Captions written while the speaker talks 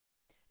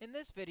In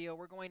this video,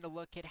 we're going to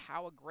look at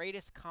how a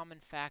greatest common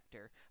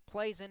factor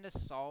plays into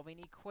solving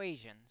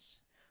equations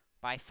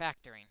by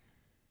factoring.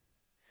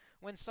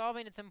 When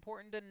solving, it's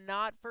important to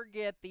not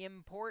forget the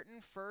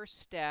important first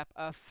step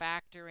of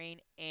factoring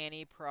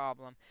any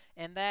problem,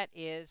 and that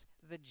is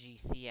the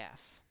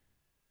GCF.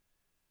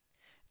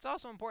 It's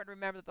also important to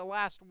remember that the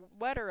last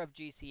letter of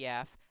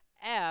GCF,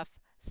 F,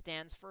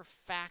 stands for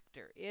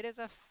factor. It is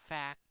a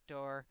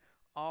factor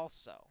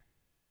also,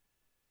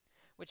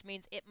 which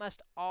means it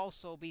must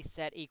also be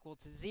set equal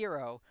to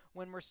 0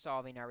 when we're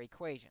solving our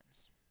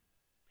equations.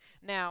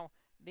 Now,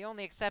 the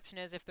only exception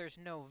is if there's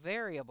no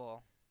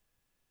variable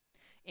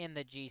in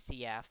the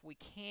GCF, we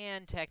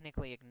can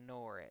technically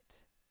ignore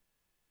it.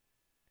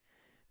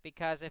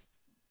 Because if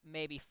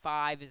maybe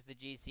 5 is the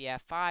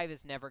GCF, 5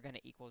 is never going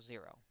to equal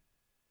 0.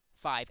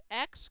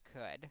 5x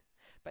could,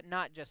 but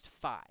not just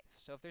 5.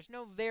 So if there's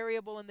no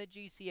variable in the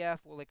GCF,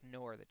 we'll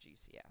ignore the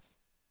GCF.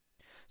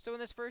 So in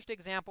this first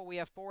example, we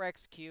have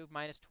 4x cubed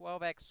minus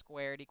 12x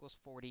squared equals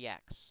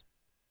 40x.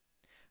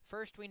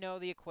 First, we know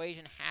the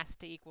equation has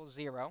to equal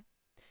 0,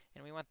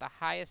 and we want the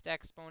highest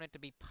exponent to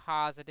be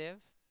positive.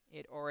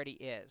 It already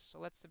is. So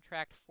let's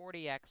subtract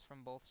 40x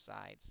from both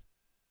sides.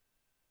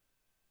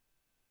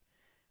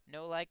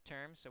 No like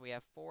terms, so we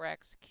have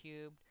 4x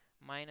cubed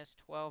minus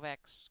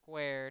 12x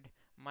squared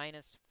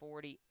minus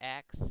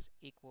 40x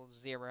equals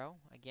 0.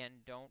 Again,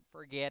 don't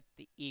forget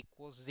the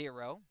equals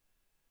 0.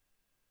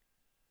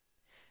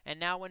 And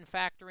now when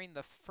factoring,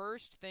 the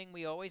first thing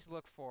we always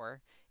look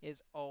for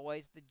is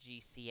always the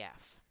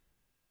GCF.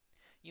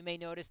 You may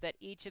notice that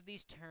each of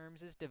these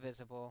terms is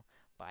divisible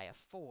by a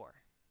 4.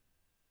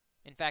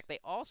 In fact, they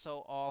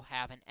also all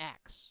have an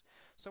x.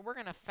 So we're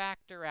going to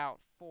factor out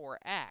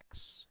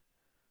 4x.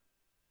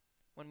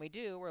 When we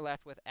do, we're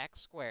left with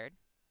x squared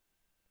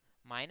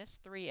minus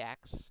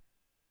 3x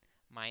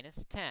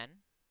minus 10,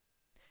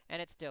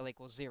 and it still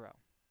equals 0.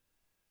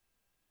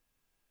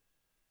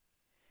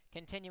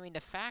 Continuing to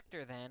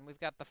factor then, we've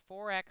got the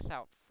 4x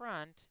out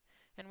front,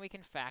 and we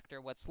can factor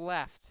what's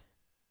left.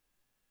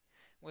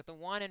 With the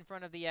 1 in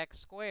front of the x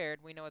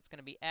squared, we know it's going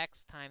to be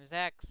x times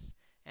x,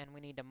 and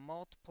we need to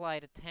multiply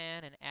to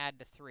 10 and add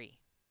to 3.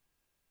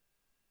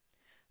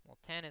 Well,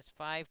 10 is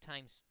 5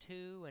 times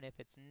 2, and if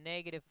it's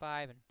negative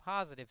 5 and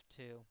positive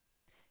 2,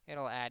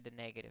 it'll add to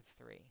negative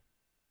 3.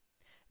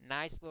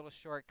 Nice little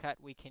shortcut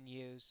we can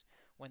use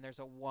when there's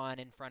a 1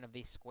 in front of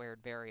the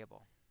squared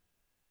variable.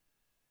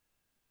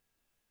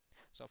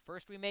 So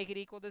first we make it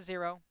equal to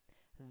 0,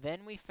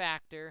 then we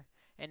factor,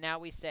 and now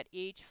we set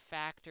each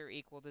factor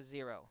equal to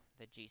 0.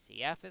 The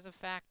GCF is a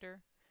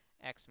factor,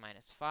 x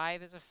minus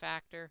 5 is a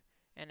factor,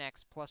 and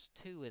x plus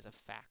 2 is a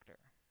factor.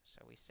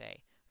 So we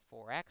say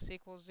 4x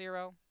equals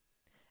 0,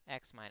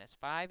 x minus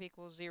 5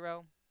 equals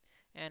 0,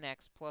 and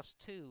x plus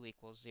 2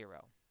 equals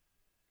 0.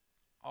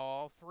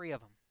 All three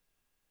of them.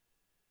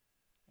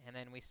 And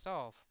then we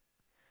solve.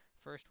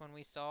 First one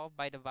we solve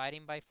by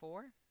dividing by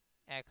 4.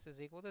 X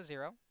is equal to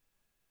 0.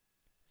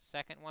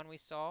 Second one we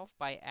solve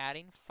by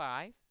adding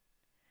 5.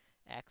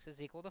 X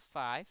is equal to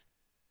 5.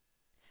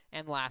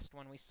 And last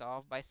one we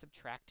solve by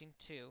subtracting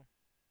 2.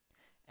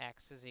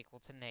 X is equal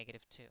to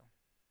negative 2.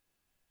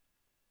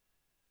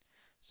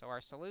 So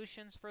our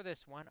solutions for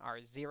this one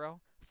are 0,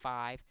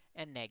 5,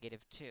 and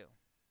negative 2.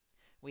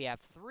 We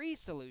have 3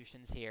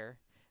 solutions here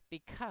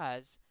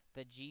because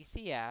the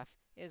GCF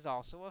is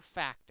also a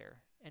factor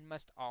and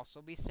must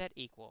also be set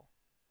equal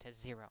to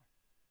 0.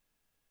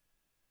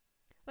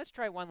 Let's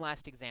try one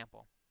last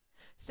example.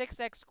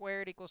 6x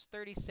squared equals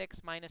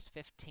 36 minus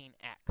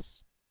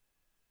 15x.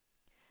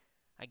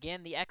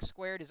 Again, the x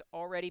squared is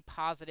already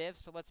positive,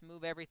 so let's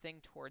move everything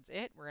towards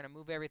it. We're going to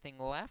move everything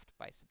left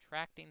by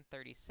subtracting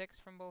 36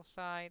 from both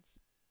sides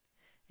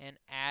and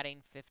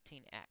adding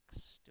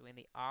 15x, doing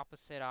the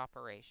opposite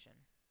operation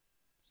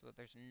so that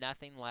there's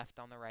nothing left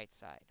on the right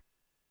side.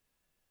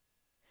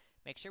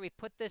 Make sure we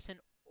put this in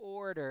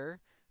order.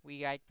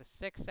 We got the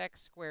 6x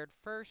squared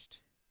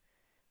first,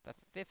 the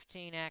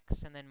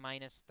 15x, and then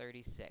minus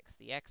 36.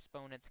 The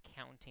exponent's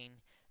counting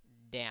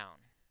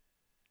down.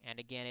 And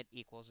again, it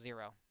equals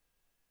 0.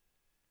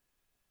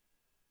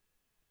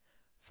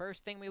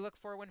 First thing we look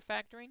for when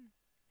factoring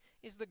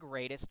is the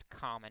greatest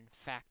common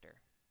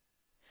factor.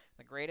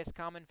 The greatest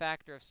common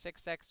factor of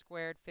 6x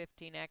squared,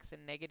 15x,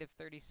 and negative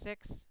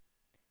 36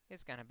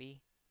 is going to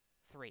be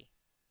 3.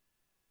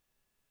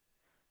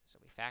 So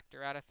we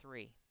factor out a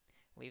 3.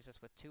 Leaves us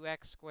with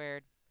 2x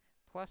squared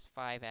plus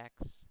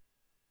 5x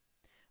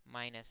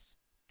minus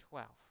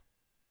 12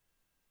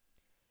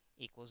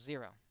 equals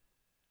 0.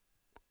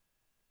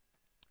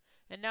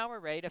 And now we're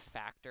ready to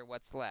factor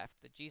what's left.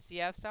 The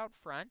GCF's out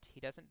front. He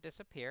doesn't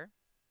disappear.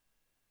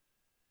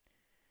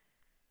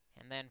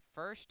 And then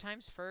first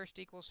times first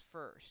equals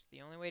first.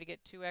 The only way to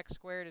get 2x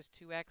squared is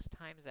 2x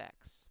times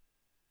x.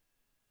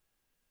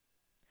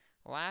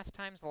 Last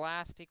times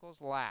last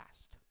equals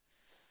last.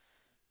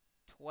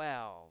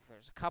 12.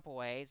 There's a couple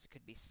ways. It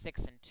could be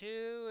 6 and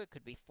 2. It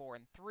could be 4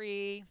 and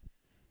 3.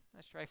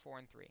 Let's try 4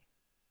 and 3.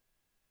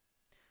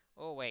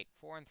 Oh, wait.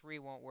 4 and 3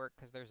 won't work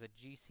because there's a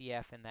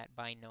GCF in that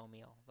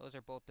binomial. Those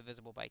are both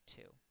divisible by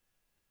 2.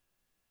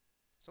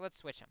 So let's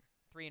switch them,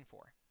 3 and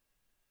 4.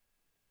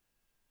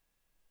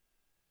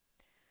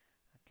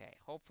 Okay,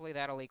 hopefully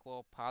that'll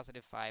equal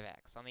positive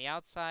 5x. On the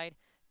outside,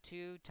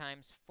 2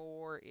 times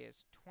 4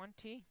 is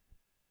 20.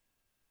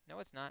 No,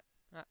 it's not.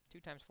 2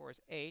 times 4 is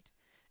 8.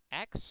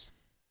 X.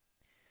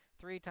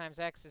 3 times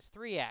x is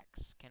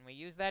 3x. Can we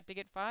use that to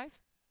get 5?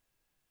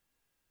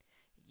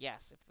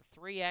 Yes, if the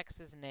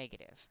 3x is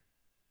negative,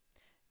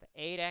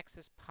 the 8x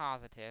is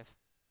positive,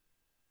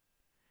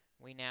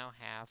 we now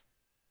have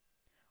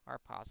our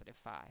positive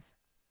 5.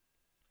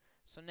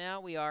 So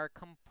now we are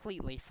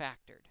completely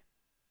factored.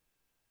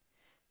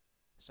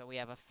 So we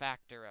have a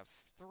factor of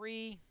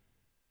 3,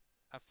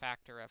 a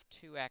factor of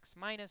 2x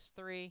minus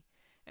 3,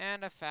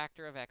 and a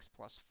factor of x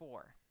plus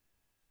 4.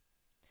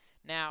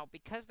 Now,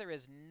 because there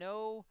is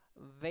no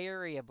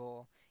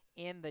variable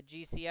in the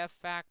GCF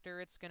factor,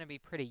 it's going to be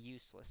pretty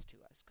useless to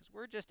us because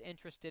we're just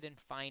interested in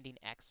finding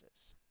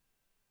x's.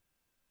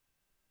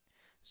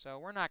 So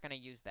we're not going to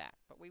use that,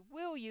 but we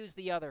will use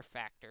the other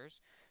factors.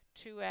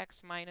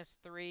 2x minus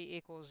 3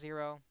 equals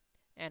 0,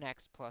 and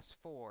x plus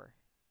 4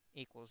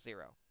 equals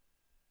 0.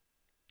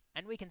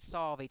 And we can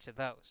solve each of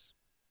those.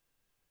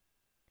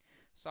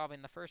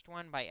 Solving the first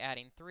one by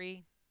adding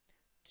 3,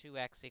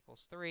 2x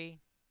equals 3,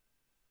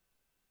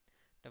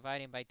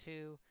 dividing by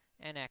 2,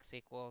 and x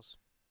equals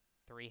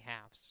 3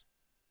 halves.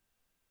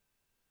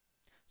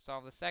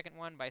 Solve the second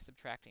one by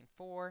subtracting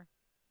 4,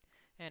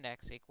 and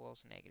x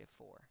equals negative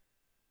 4.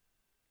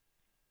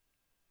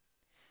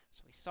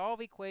 So we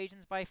solve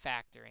equations by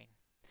factoring.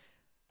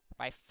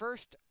 By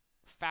first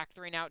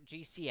factoring out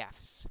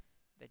GCFs.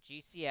 The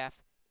GCF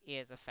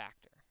is a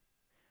factor.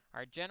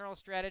 Our general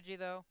strategy,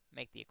 though,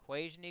 make the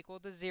equation equal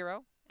to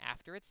 0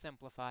 after it's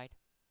simplified,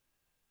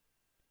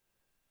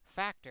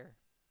 factor,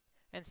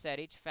 and set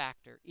each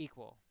factor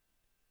equal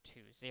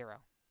to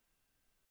 0.